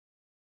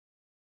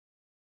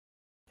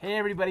Hey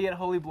everybody at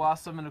Holy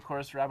Blossom, and of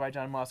course Rabbi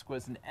John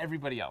Moskowitz and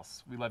everybody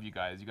else. We love you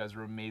guys. You guys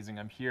are amazing.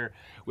 I'm here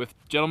with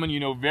gentlemen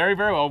you know very,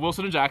 very well,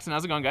 Wilson and Jackson.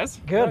 How's it going,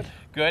 guys? Good.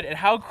 Good. And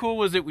how cool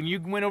was it when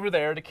you went over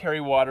there to carry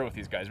water with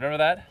these guys? Remember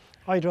that?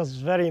 Oh, it was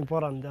very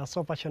important. They are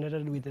so passionate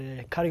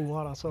with carrying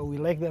water, so we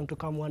like them to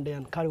come one day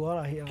and carry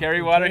water here.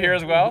 Carry water here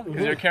as well?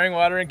 Because you're carrying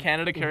water in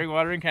Canada, carrying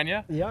water in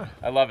Kenya? Yeah.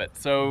 I love it.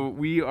 So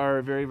we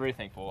are very, very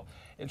thankful.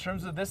 In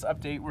terms of this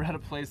update, we're at a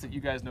place that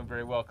you guys know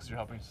very well because you're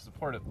helping to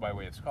support it by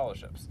way of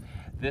scholarships.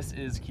 This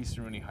is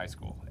Kisurani High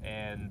School,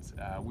 and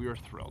we are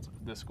thrilled.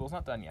 The school's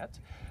not done yet,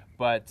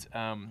 but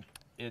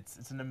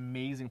it's an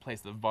amazing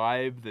place. The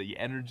vibe, the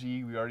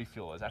energy we already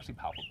feel is actually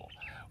palpable.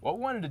 What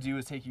we wanted to do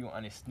is take you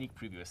on a sneak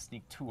preview, a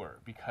sneak tour,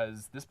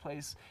 because this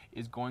place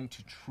is going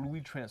to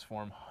truly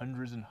transform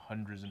hundreds and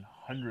hundreds and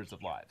hundreds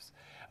of lives.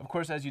 Of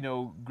course, as you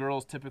know,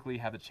 girls typically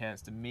have the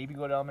chance to maybe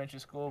go to elementary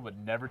school, but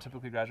never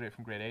typically graduate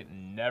from grade 8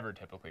 and never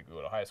typically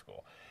go to high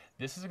school.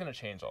 This is going to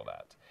change all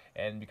that.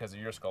 And because of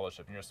your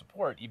scholarship and your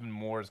support, even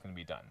more is going to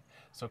be done.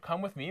 So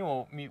come with me.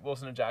 We'll meet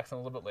Wilson and Jackson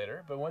a little bit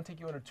later, but I want to take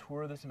you on a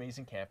tour of this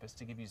amazing campus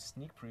to give you a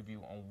sneak preview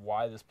on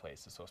why this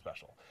place is so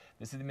special.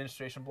 This is the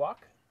administration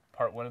block,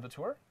 part 1 of the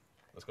tour.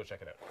 Let's go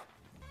check it out.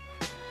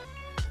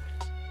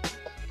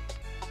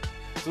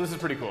 So this is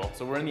pretty cool.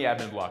 So we're in the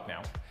admin block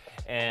now.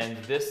 And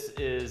this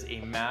is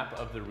a map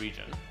of the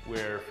region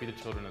where Free the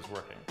Children is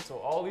working. So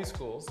all these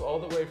schools, all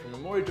the way from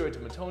Memorial Joy to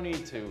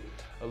Matoni to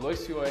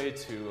Aloisioi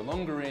to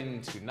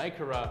Alongarin to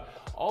Naikara,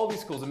 all these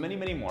schools and many,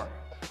 many more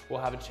will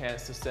have a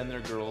chance to send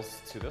their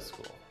girls to this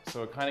school.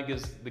 So it kind of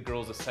gives the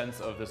girls a sense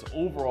of this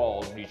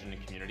overall region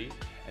and community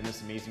and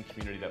this amazing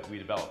community that we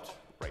developed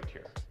right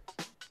here.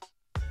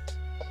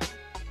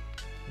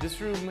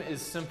 This room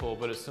is simple,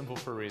 but it's simple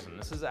for a reason.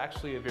 This is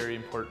actually a very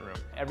important room.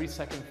 Every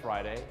second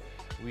Friday,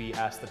 we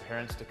ask the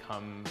parents to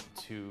come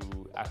to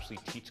actually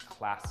teach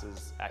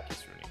classes at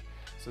Kisurani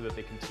so that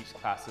they can teach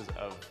classes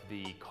of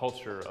the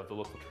culture, of the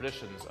local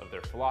traditions, of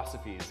their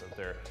philosophies, of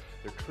their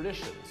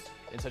traditions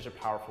in such a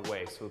powerful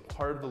way. So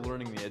part of the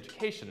learning and the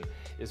education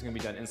is going to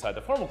be done inside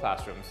the formal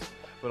classrooms,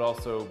 but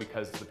also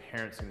because the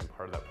parents are going to be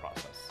part of that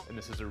process. And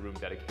this is a room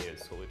dedicated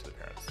solely to the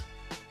parents.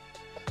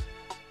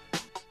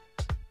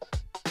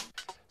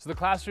 So the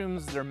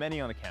classrooms, there are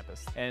many on the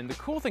campus. And the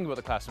cool thing about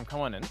the classroom, come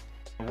on in.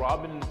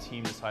 Robin and the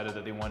team decided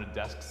that they wanted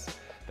desks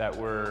that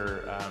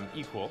were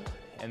equal.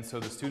 And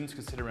so the students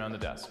could sit around the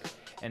desk.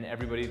 And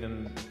everybody,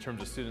 then, in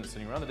terms of students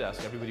sitting around the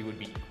desk, everybody would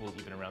be equal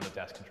even around the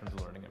desk in terms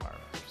of learning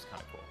environment, which is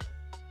kind of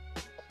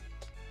cool.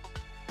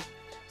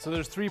 So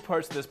there's 3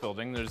 parts of this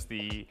building. There's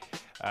the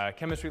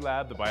chemistry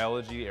lab, the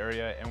biology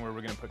area, and where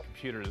we're going to put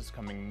computers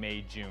coming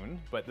May,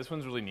 June. But this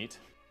one's really neat.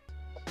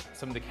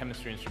 Some of the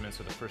chemistry instruments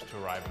are the first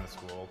to arrive in the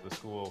school. The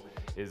school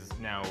is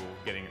now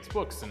getting its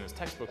books and its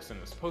textbooks and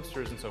its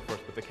posters and so forth,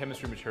 but the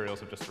chemistry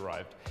materials have just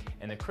arrived.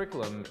 And the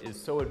curriculum is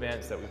so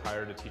advanced that we've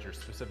hired a teacher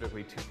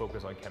specifically to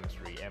focus on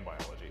chemistry and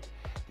biology.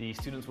 The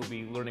students will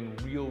be learning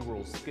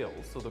real-world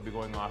skills, so they'll be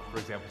going off, for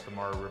example, to the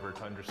Mara River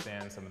to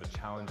understand some of the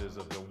challenges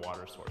of the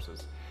water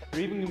sources.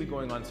 They're even going to be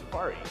going on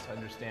safari to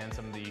understand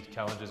some of the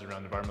challenges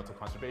around environmental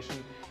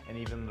conservation and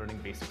even learning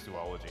basic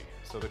zoology.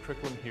 So the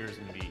curriculum here is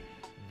going to be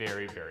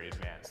very, very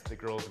advanced. The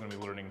girls are going to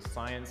be learning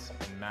science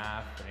and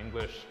math and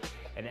English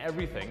and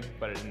everything,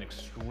 but in an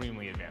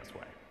extremely advanced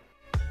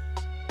way.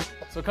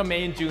 So come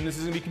May and June, this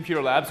is going to be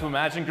computer lab. So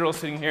imagine girls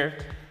sitting here,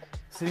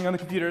 sitting on the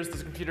computers,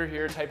 this computer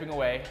here, typing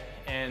away,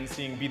 and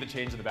seeing Be the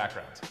Change in the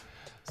background.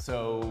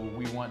 So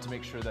we want to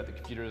make sure that the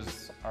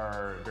computers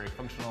are very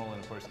functional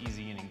and of course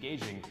easy and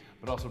engaging,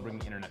 but also bring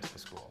the internet to the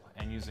school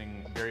and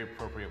using very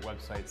appropriate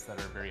websites that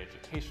are very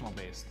educational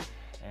based.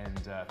 And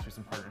through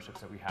some partnerships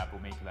that we have,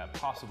 we'll make that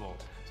possible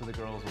so the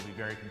girls will be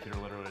very computer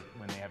literate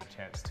when they have a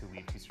chance to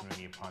leave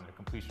Kisurani upon the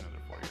completion of their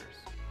 4 years.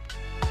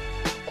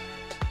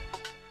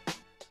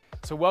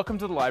 So welcome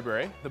to the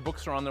library. The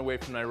books are on their way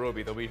from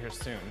Nairobi. They'll be here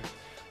soon.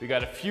 We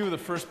got a few of the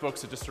first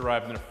books that just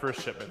arrived in their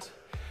first shipment.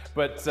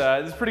 But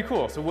this is pretty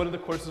cool. So one of the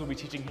courses we'll be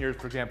teaching here,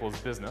 for example, is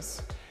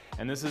business.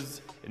 And this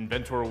is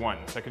Inventor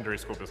 1, secondary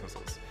school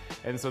businesses.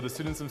 And so the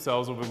students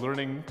themselves will be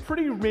learning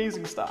pretty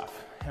amazing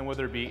stuff. And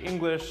whether it be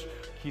English,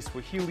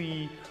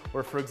 Kiswahili,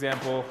 or for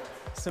example,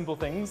 simple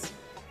things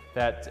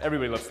that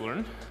everybody loves to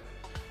learn,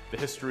 the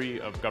history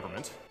of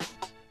government.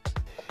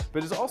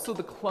 But it's also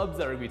the clubs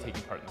that are going to be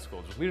taking part in the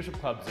school. There's leadership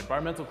clubs,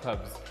 environmental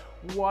clubs,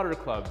 water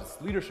clubs,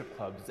 leadership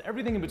clubs,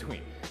 everything in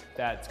between.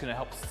 That's going to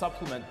help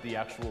supplement the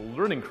actual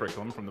learning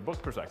curriculum from the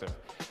book perspective,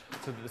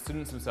 so that the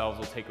students themselves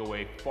will take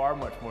away far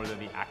much more than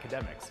the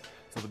academics,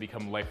 so they'll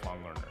become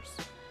lifelong learners.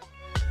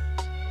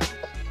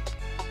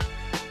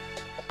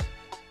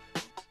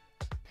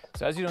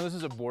 So as you know, this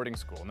is a boarding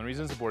school, and the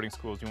reason it's a boarding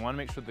school is you want to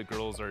make sure the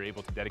girls are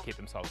able to dedicate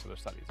themselves to their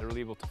studies. They're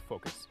really able to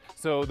focus.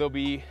 So they'll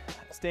be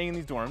staying in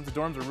these dorms. The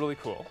dorms are really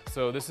cool.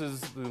 So this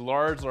is the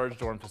large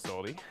dorm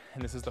facility,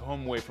 and this is the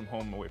home away from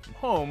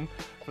home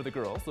for the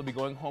girls. They'll be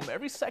going home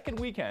every second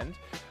weekend,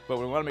 but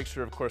we want to make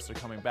sure, of course, they're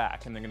coming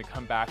back, and they're going to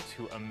come back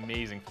to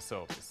amazing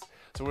facilities.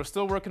 So we're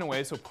still working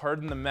away, so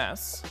pardon the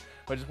mess,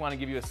 but I just want to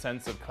give you a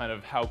sense of kind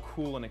of how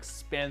cool and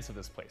expansive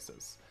this place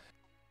is.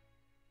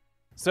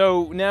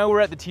 So now we're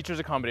at the teachers'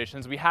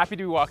 accommodations. We're happy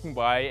to be walking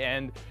by,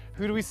 and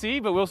who do we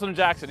see but Wilson and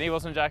Jackson? Hey,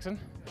 Wilson and Jackson.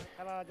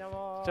 Hello,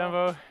 Jumbo.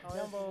 Jumbo.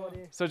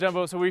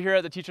 Jumbo. So we're here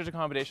at the teachers'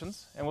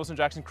 accommodations, and Wilson and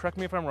Jackson, correct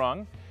me if I'm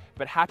wrong,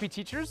 but happy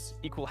teachers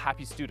equal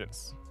happy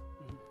students.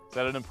 Is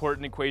that an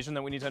important equation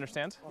that we need to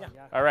understand? Yeah.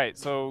 All right,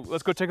 so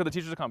let's go check out the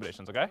teachers'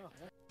 accommodations, okay?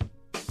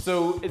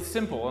 So it's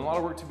simple and a lot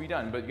of work to be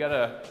done, but you got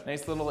a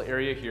nice little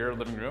area here,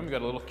 living room, you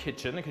got a little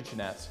kitchen, a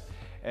kitchenette,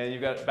 and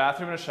you've got a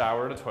bathroom and a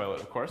shower and a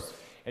toilet, of course,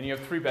 and you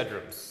have 3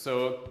 bedrooms.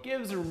 So it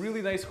gives a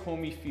really nice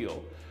homey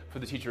feel for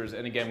the teachers,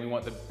 and again, we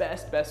want the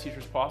best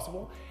teachers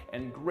possible,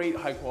 and great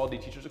high quality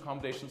teachers'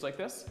 accommodations like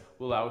this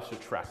will allow us to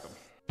attract them.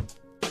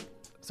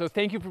 So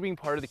thank you for being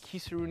part of the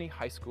Kisurani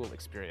High School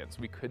experience.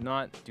 We could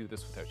not do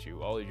this without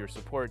you. All of your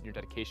support, your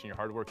dedication, your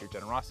hard work, your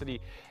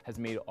generosity has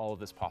made all of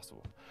this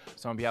possible.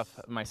 So on behalf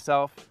of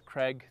myself,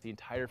 Craig, the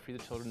entire Free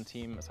the Children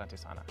team, asante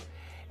sana.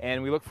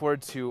 And we look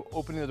forward to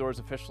opening the doors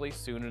officially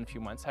soon in a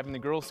few months, having the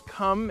girls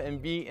come and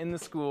be in the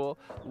school,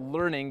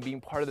 learning, being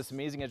part of this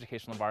amazing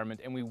educational environment,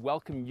 and we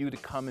welcome you to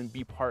come and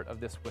be part of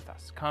this with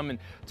us. Come and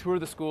tour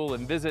the school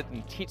and visit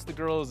and teach the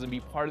girls and be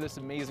part of this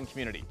amazing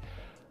community.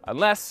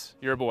 Unless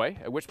you're a boy,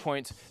 at which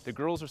point the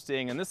girls are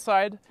staying on this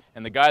side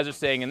and the guys are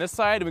staying on this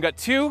side. And we've got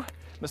 2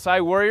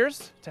 Maasai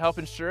warriors to help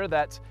ensure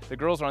that the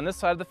girls are on this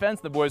side of the fence,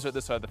 the boys are at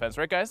this side of the fence,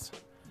 right guys?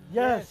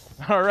 Yes.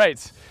 All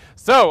right.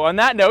 So on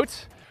that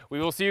note, we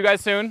will see you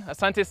guys soon.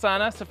 Asante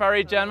sana,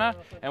 Safari Janma,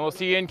 and we'll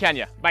see you in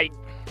Kenya. Bye.